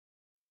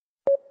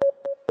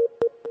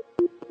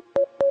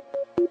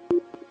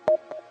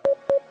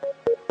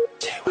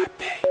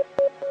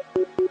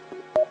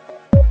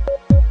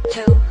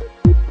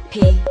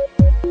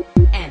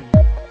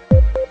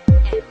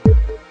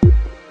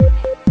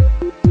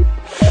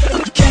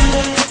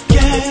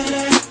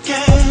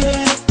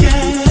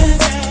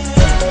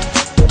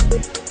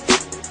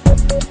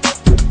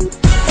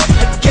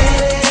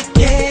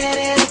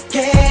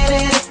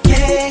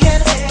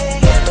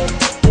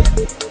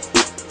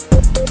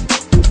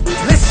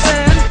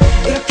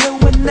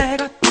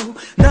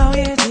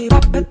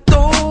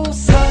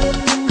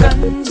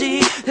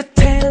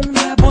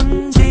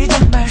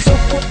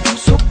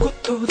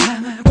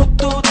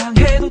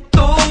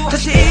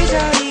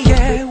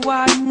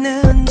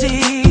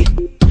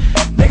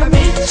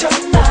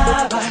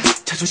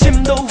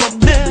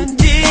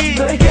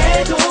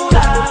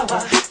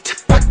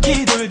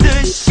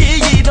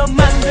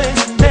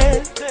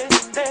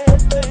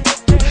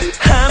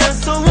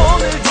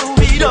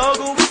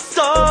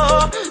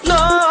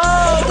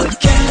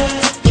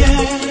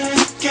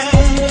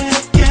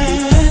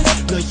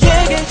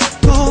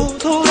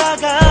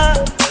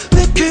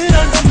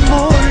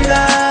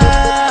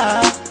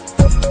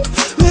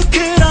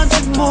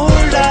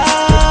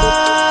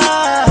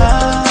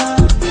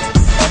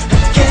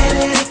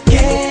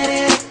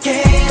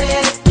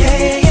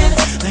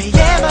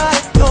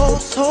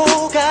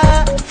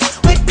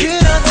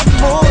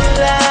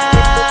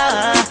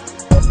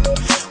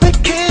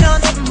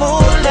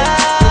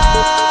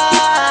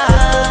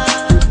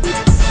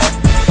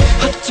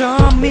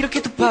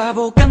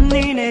바보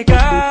같니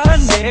내가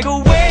내가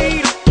왜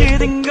이렇게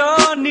된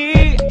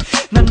거니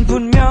난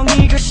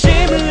분명히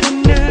결심을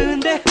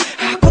했는데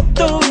하고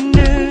또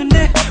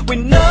있는데 왜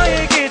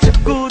너에게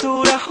자꾸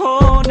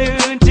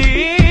돌아오는지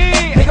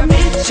내가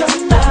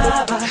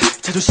미쳤나봐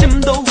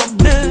자존심도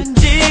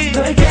없는지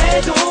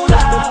너에게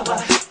돌아와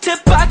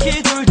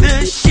쳇바퀴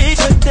돌듯이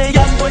절대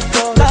안 볼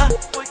거라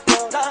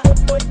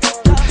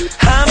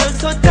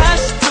하면서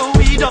다시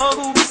또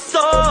이러고 있어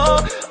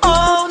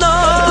Oh no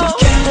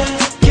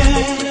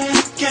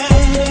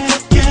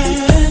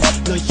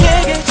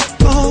너에게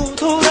자꾸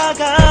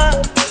돌아가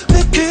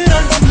왜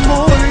그런지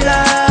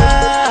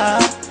몰라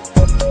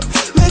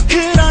왜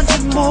그런지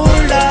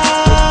몰라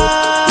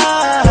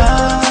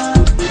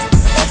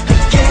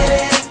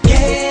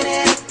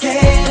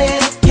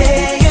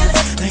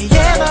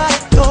너의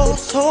말도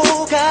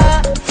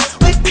속아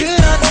왜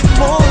그런지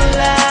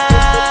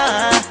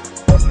몰라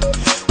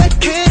왜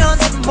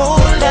그런지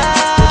몰라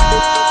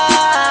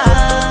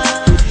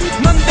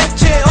넌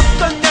대체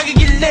어떤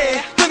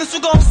약이길래 끊을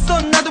수가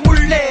없어 나도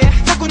몰래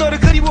자꾸 너를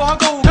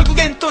그리워하고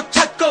결국엔 또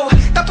찾고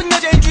나쁜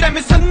여자인 줄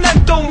알면서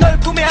난 또 널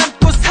품에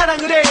안고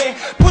사랑을 해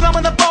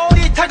보나마나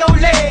뻔히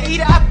다가올래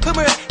이래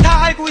아픔을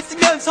다 알고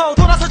있으면서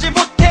돌아서지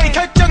못해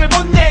결정을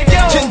못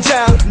내려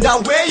젠장 나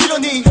왜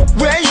이러니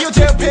왜 이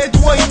여자 옆에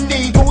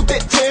누워있니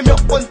도대체 몇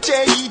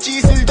번째 이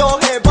짓을 더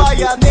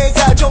해봐야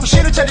내가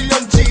정신을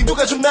차리려는지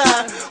누가 좀 나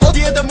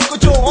어디에다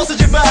묶어줘 어서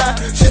제발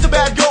She's a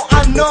bad girl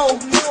I know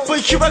But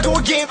here I go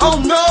again oh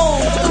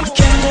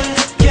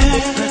no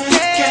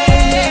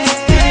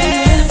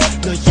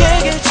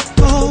너에게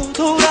자꾸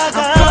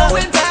돌아가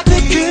왜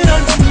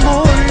그런지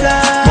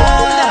몰라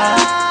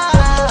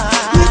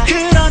왜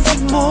그런지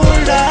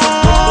몰라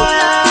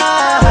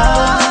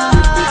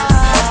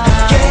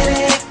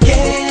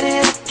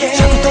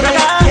자꾸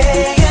돌아가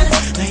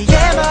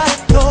너의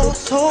말도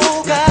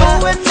속아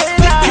왜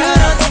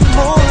그런지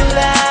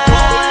몰라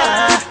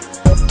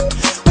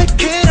왜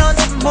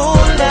그런지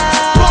몰라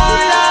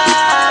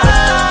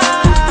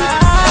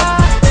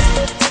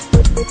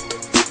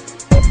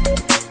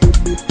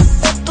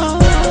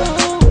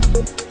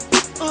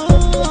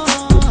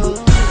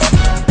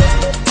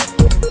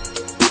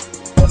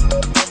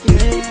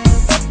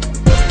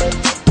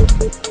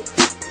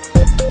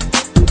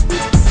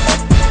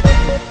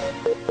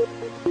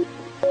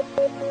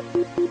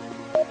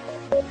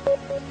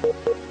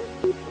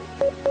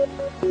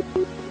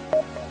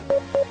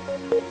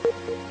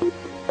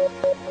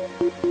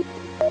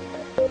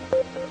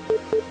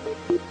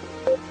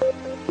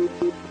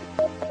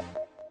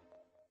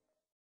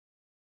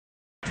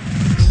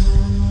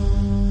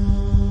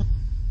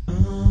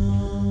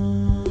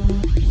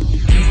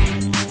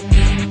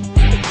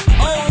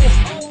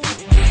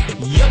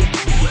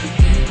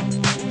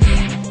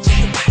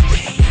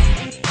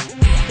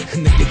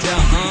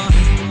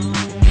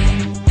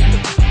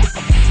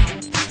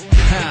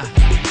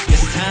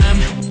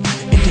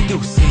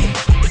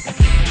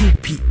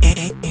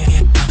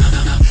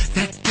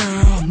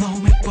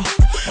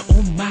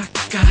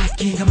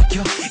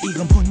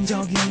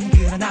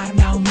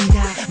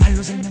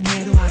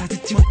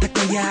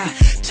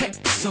책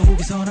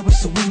속에서나 볼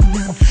수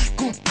있는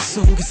꿈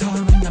속에서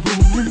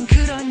만나보는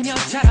그런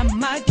여자란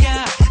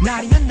말야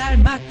날이면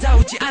날마다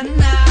오지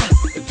않아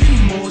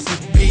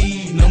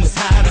뒷모습이 너무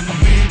사람을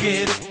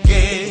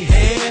괴롭게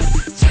해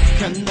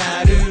착한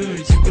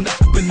나를 자꾸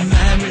나쁜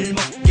맘을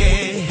먹게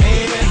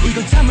해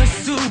이건 참을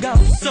수가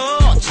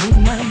없어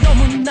정말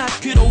너무나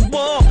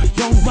괴로워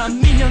영화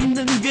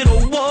미녀는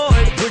괴로워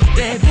볼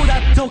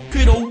때보다 더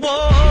괴로워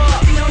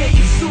그녀의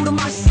입술은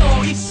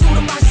맛있어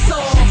입술은 맛있어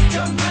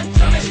 10점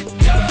만점에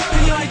 10점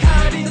그녀의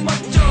다리는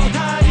멋져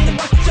다리는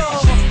멋져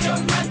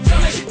 10점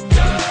만점에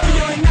 10점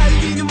그녀의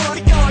날리는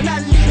머리결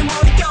날리는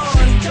머리결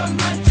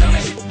 10점 만점에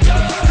 10점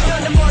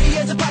그녀의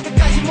머리에서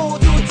발끝까지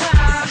모두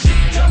다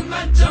 10점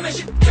만점에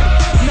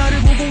 10점 나를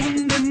보고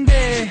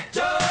웃는데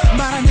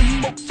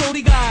말하는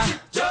목소리가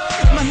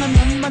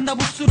만나면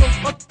만나볼수록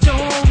어쩜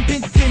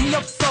빈틈이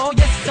없어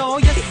yes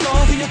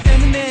그녀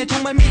때문에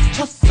정말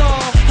미쳤어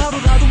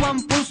하루라도 안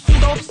볼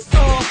수도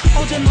없어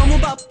어제 너무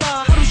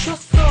바빠 하루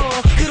쉬었어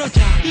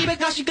그러자 입에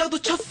가시가도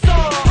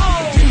쳤어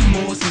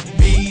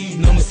뒷모습이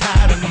너무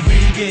사람을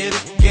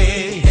괴롭게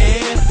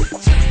해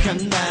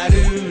착한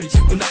나를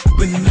자꾸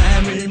나쁜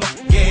맘을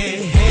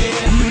먹게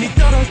해 눈이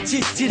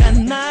떨어지질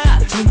않아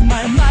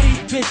정말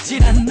말이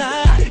되질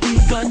않아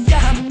이건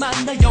야한 나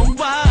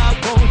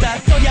영화보다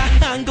더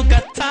야한 것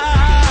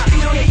같아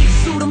그녀의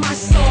입술은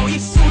맛있어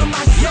입술은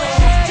맛있어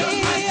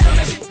 10점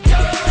만점에 10점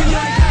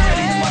그녀의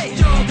다리는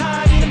멋져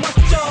다리는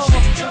멋져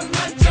 10점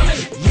만점에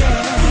 10점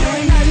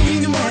그녀의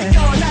날리는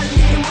머리결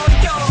날리는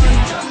머리결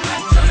 10점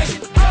만점에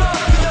 10점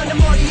그녀의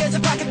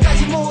머리에서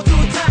발끝까지 모두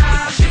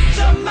다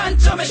 10점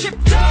만점에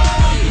 10점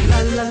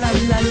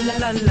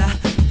랄랄랄랄랄라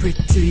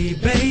pretty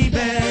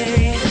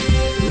baby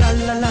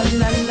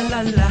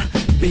랄랄랄랄랄라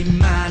be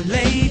my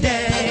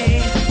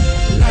lady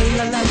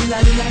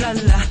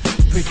랄랄랄랄랄라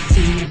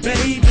pretty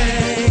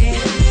baby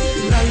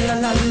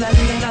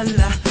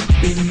랄랄랄랄랄라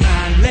be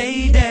my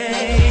lady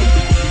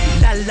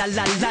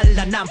랄랄랄랄라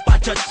만나 난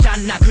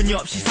빠졌잖아. 그녀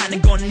없이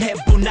사는 건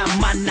해보나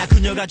만나.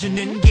 그녀가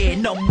주는 게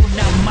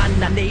너무나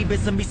많아. 내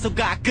입에서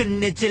미소가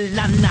끝내질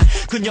않나.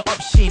 그녀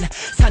없인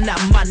사나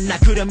만나.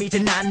 그럼 이제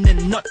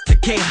나는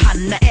어떻게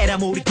하나. 에라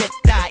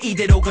모르겠다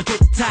이대로가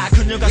좋다.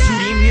 그녀가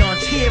줄이면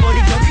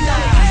취해버리겠다.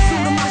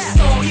 입술은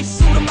맛있어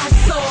입술은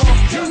맛있어.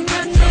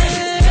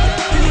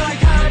 그녀의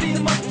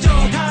가리는 멋져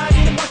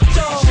가리는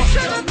멋져.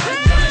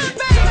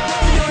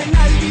 그녀의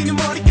날리는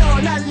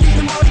머리결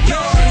날리는 머리결.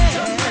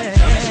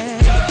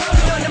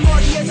 그녀의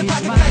머리에서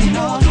발끝까지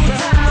모두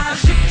다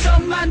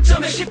 10점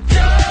만점에 10점.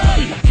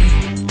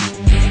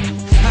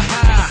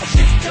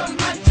 10점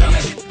만점에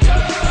 10점.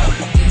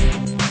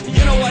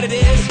 You know what it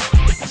is.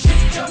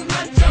 10점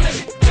만점에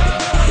 10점.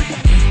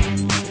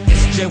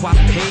 It's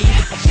JYP.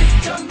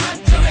 10점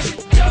만점에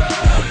 10점.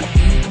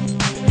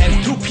 And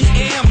 2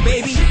 PM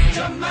baby. 10점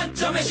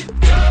만점에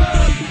 10점.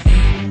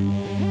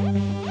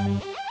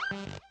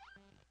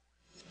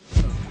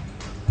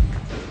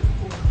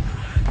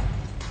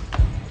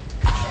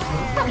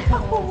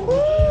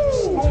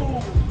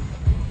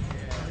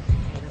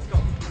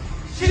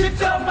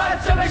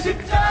 만점에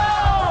 10점!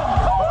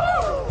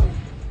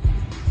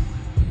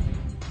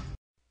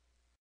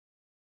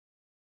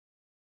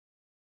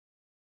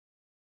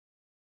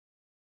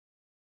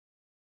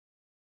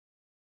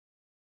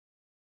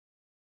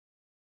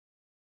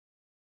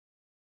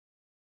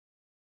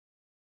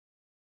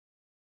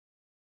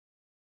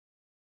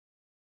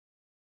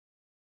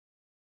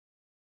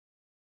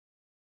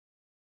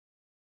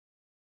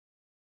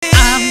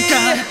 I'm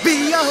gonna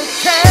be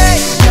okay.